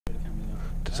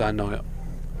It's on now.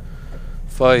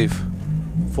 5,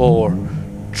 4,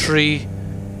 3,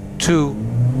 2,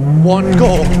 1,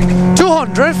 go.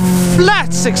 200,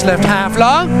 flat 6 left half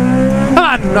long. Come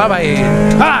on, come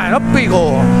on, up we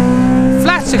go.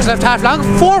 Flat 6 left half long,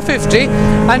 450,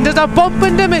 and there's a bump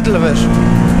in the middle of it.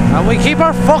 And we keep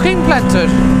our fucking planted.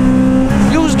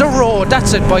 Use the road,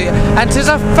 that's it, boy. And 'tis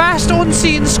a fast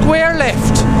unseen square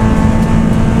left.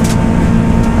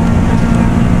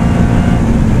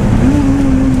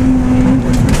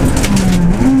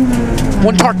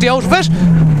 $130 out of it.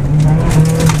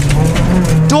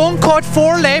 Don't cut,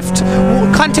 4 left.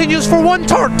 Continues for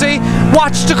 130.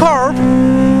 Watch the curb.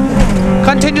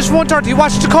 Continues for 130.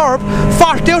 Watch the curb.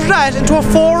 40 out of that into a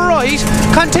 4 right.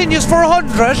 Continues for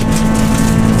 100.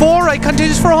 4 right.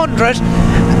 Continues for 100.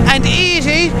 And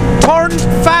 80. Turn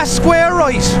fast square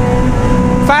right.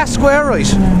 Fast square right.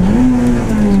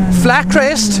 Flat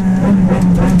crest.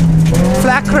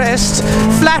 Flat crest,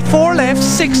 flat 4 left,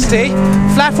 60,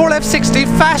 flat 4 left, 60,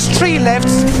 fast 3 left,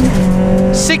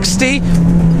 60,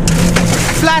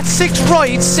 flat 6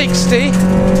 right, 60,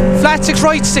 flat 6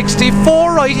 right, 60,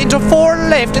 4 right into 4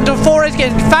 left, into 4 right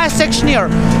again, fast section here,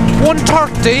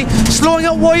 130, slowing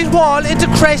at wide wall into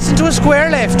crest into a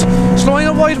square left, slowing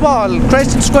at wide wall,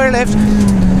 crest into square left,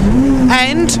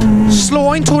 and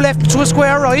slowing 2 left into a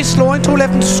square right, slowing 2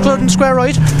 left into square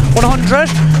right, 100,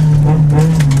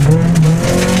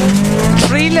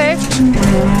 3 left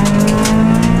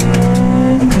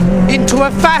into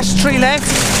a fast 3 left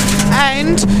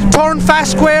and turn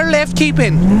fast square left, keep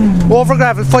in over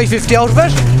gravel, 550 out of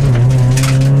it.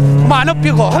 Come on, up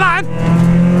you go, come on.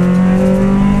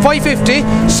 550,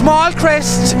 small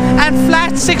crest and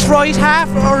flat 6 right half,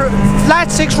 or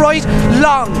flat 6 right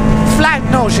long, flat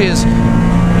no she is.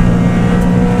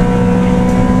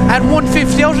 And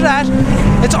 150 out of that.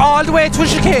 It's all the way to a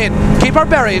chicane. Keep her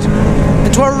buried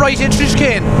into a right into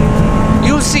chicane.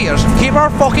 You'll see it. Keep her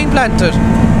fucking planted.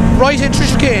 Right into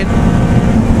chicane.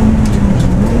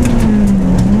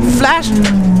 Flat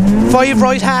 5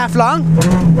 right half long.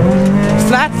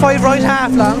 Flat 5 right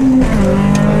half long.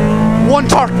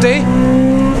 130.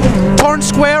 Turn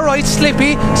square right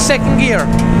slippy, second gear.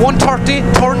 130.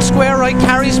 Turn square right,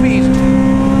 carry speed.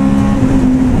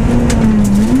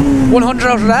 100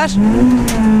 out of that.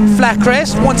 Flat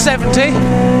crest, 170.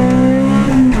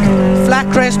 Flat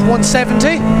crest,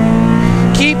 170.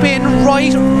 Keep in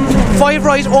right, 5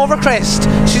 right over crest.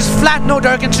 She's flat, no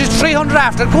Dirk, and she's 300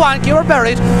 after. Go on, keep her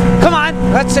buried. Come on,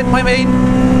 that's it, my main.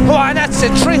 Go on, that's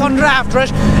it, 300 after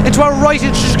it. Into a right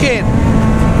into chicane.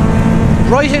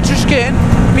 Right into chicane.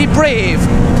 Be brave.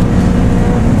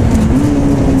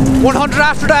 100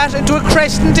 after that, into a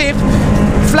crest and dip.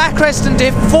 Flat crest and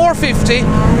dip, 450.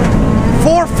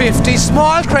 450,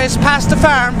 small crest past the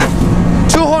farm.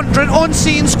 200,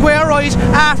 unseen square right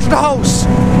after the house.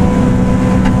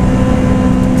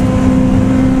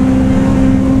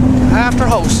 After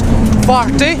house.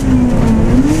 40.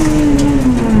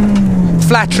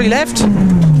 Flat 3 left.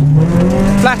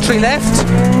 Flat 3 left.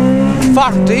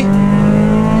 40.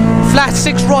 Flat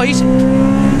 6 right.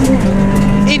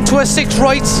 Into a 6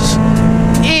 right.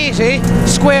 80,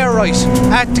 square right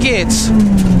at the gates.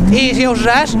 80 out of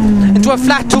that, into a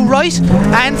flat 2 right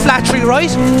and flat 3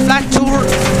 right, flat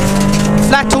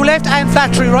 2 left and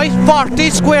flat 3 right, 40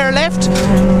 square left,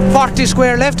 40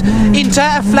 square left, into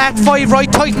a flat 5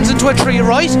 right, tightens into a 3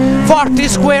 right, 40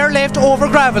 square left over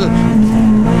gravel,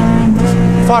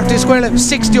 40 square left,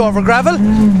 60 over gravel,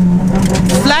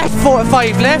 flat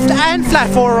 5 left and flat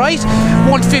 4 right,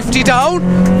 150 down,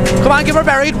 come on give her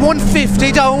buried,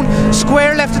 150 down,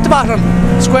 square left at the bottom,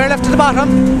 square left at the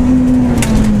bottom,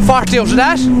 40 out of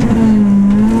that,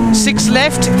 6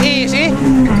 left, 80,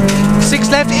 6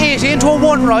 left, 80 into a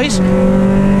 1 right,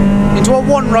 into a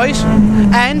 1 right,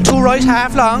 and 2 right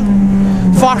half long,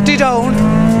 40 down,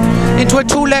 into a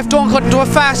 2 left, don't cut, into a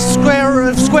fast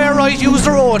square right, use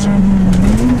the road,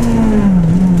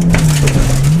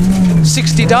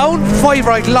 60 down, 5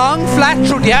 right long, flat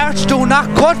through the arch, do not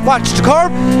cut, watch the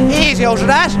curb, 80 out of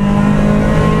that,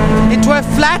 into a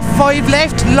flat 5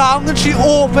 left long, and she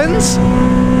opens,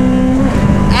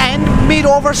 and mid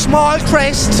over small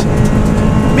crest,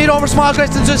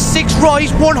 into 6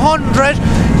 right, 100,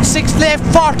 6 left,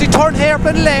 40, turn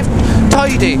hairpin left,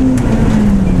 tidy,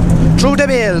 through the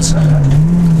bales,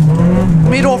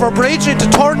 mid over bridge, into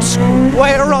turn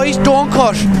square right, don't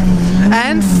cut,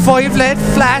 and 5 left,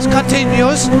 flat,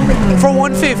 continues for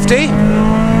 150,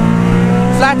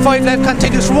 flat 5 left,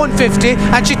 continues for 150,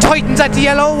 and she tightens at the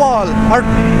yellow wall, or,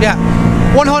 yeah,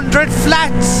 100,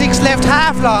 flat 6 left,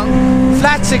 half long,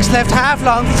 flat 6 left, half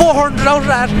long, 400 out of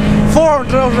that,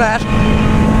 400 out of that,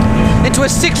 into a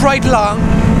 6 right long,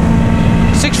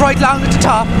 6 right long at the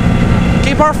top.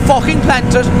 Keep her fucking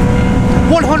planted.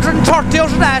 130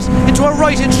 out of that into a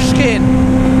right into chicane.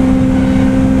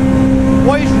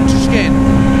 Wide into chicane.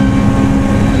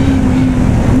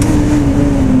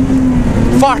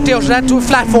 40 out of that to a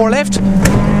flat 4 left.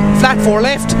 Flat 4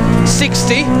 left.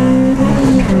 60.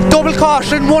 Double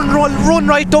caution, run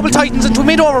right, double tightens into a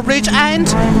mid overbridge and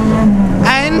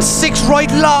 6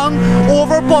 right long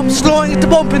over bump, slowing the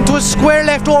bump into a square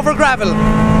left over gravel.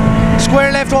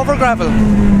 Square left over gravel.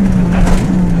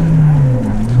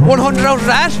 100 out of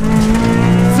that.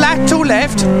 Flat 2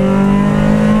 left.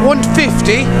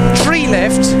 150. 3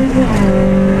 left.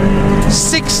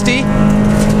 60.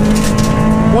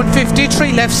 150,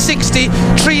 3 left, 60,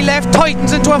 3 left,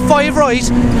 tightens into a 5 right,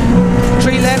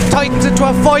 3 left, tightens into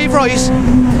a 5 right,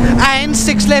 and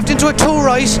 6 left into a 2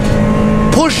 right,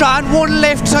 push on, 1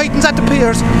 left, tightens at the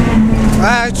piers,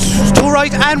 2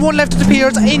 right and 1 left at the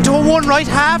piers, into a 1 right,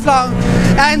 half long,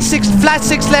 and 6, flat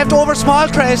 6 left over small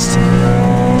crest,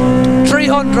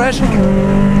 300,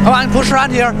 come on, push her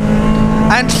on here,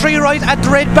 and 3 right at the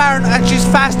red barn, and she's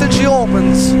fast and she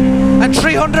opens, and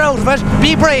 300 out of it,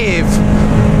 be brave.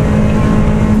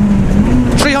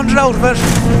 300 out of it,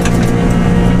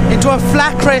 into a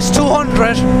flat crest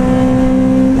 200,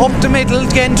 up the middle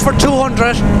again for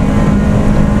 200,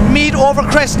 mid over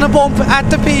crest and a bump at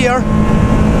the pier,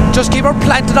 just keep her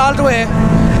planted all the way,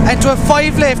 and to a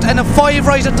 5 left and a 5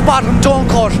 right at the bottom, don't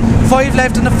cut, 5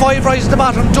 left and a 5 right at the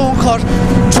bottom, don't cut,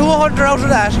 200 out of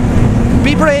that,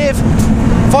 be brave,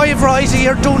 5 right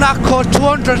here, do not cut,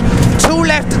 200, 2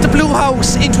 left at the blue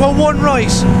house, into a 1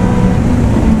 right,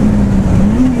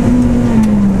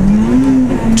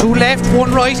 2 left,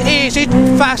 1 right, 80,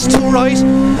 fast 2 right,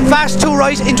 fast 2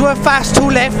 right into a fast 2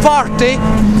 left, 40,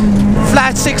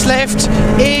 flat 6 left,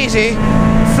 80,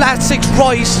 flat 6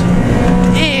 right,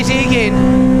 80 again,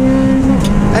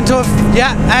 and to a,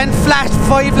 yeah, and flat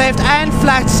 5 left and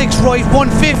flat 6 right,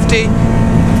 150,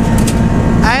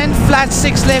 and flat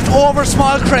 6 left over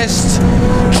small crest,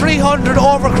 300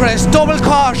 over crest, double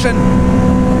caution,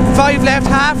 5 left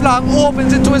half long,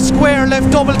 opens into a square left,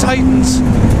 double tightens.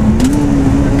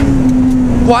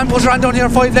 Go on, push her on down here,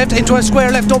 5 left into a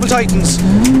square left, double tightens.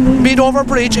 Mid over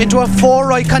bridge into a 4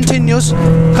 right, continues,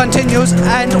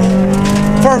 and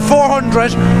for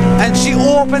 400, and she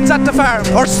opens at the farm,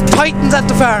 or tightens at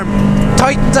the farm,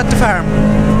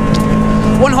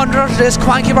 100 of this,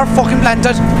 come on, keep her fucking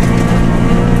planted.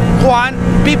 Go on,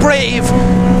 be brave.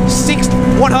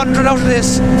 100 out of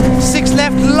this. 6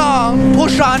 left long,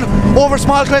 push on, over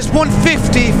small crest,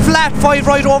 150, flat 5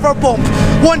 right over bump,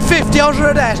 150 out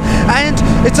of that, and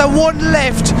it's a 1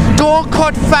 left, don't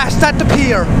cut fast at the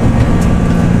pier.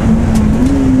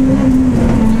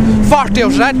 40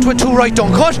 out of that, to a 2 right,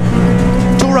 don't cut,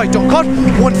 2 right, don't cut,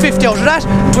 150 out of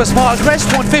that, to a small crest,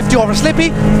 150 over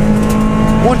slippy,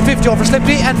 150 over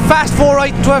slippy, and fast 4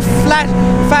 right to a flat,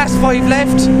 fast 5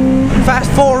 left,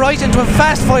 fast 4 right into a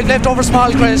fast 5 left over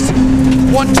small crest,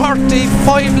 130,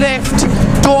 5 left,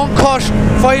 don't cut,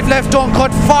 5 left, don't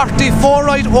cut, 40, 4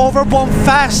 right over bump,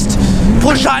 fast,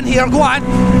 push on here, go on,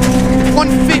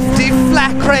 150,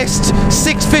 flat crest,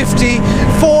 650,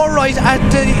 4 right at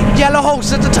the yellow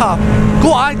house at the top,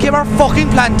 go on, give her fucking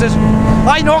planted,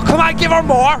 I know, come on, give her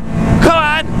more, come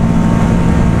on,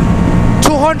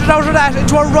 200 out of that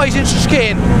into a right into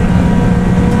chicane.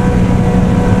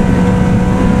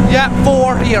 Yeah,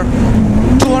 4 here.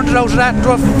 200 out of that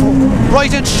into a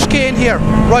right into chicane here.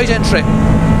 Right entry.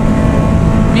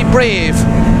 Be brave.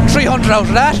 300 out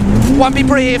of that. One, be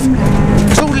brave.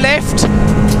 2 left.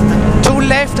 2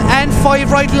 left and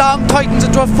 5 right long, tightens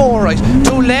into a 4 right.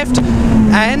 2 left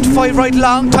and 5 right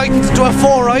long, tightens into a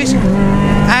 4 right.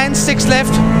 And 6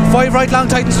 left, 5 right long,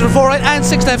 tightens to the 4 right, and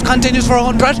 6 left, continues for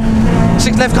 100,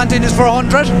 6 left continues for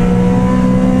 100,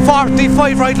 40,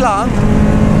 5 right long,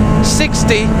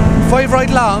 60, 5 right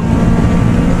long,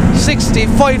 60,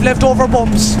 5 left over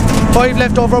bumps, 5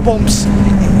 left over bumps,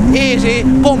 80,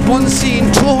 bump unseen,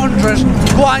 200,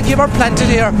 go on, give her planted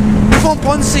here, bump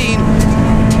unseen,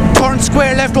 turn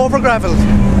square left over gravel,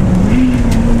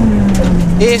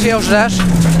 80 out of that.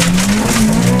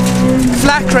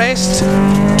 Flat crest,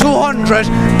 200,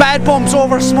 bad bumps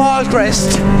over small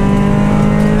crest,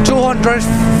 200,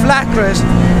 flat crest,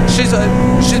 she's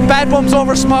bad bumps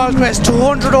over small crest,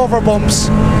 200 over bumps,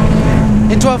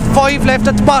 into a 5 left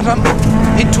at the bottom,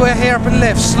 into a hairpin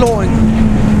left, slowing,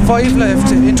 5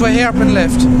 left, into a hairpin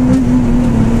left.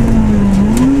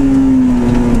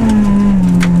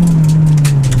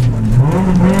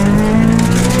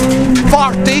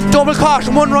 40, double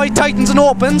caution, 1 right, tightens and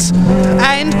opens,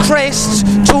 and crest,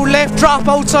 2 left, drop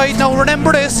outside, now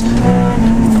remember this,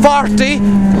 40,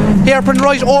 hairpin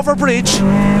right over bridge,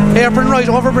 hairpin right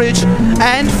over bridge,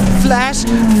 and flat,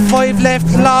 5 left,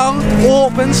 long,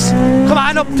 opens, come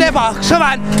on up the box, come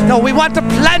on, no, we want to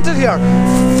plant it here,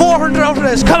 400 out of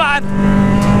this, come on,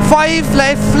 5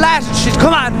 left, flat, shit,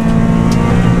 come on,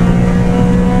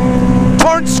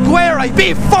 turn square right,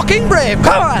 be fucking brave,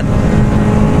 come on,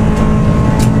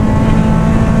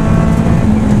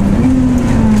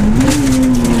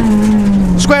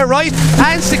 square right,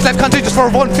 and 6 left continues for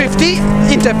 150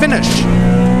 into finish.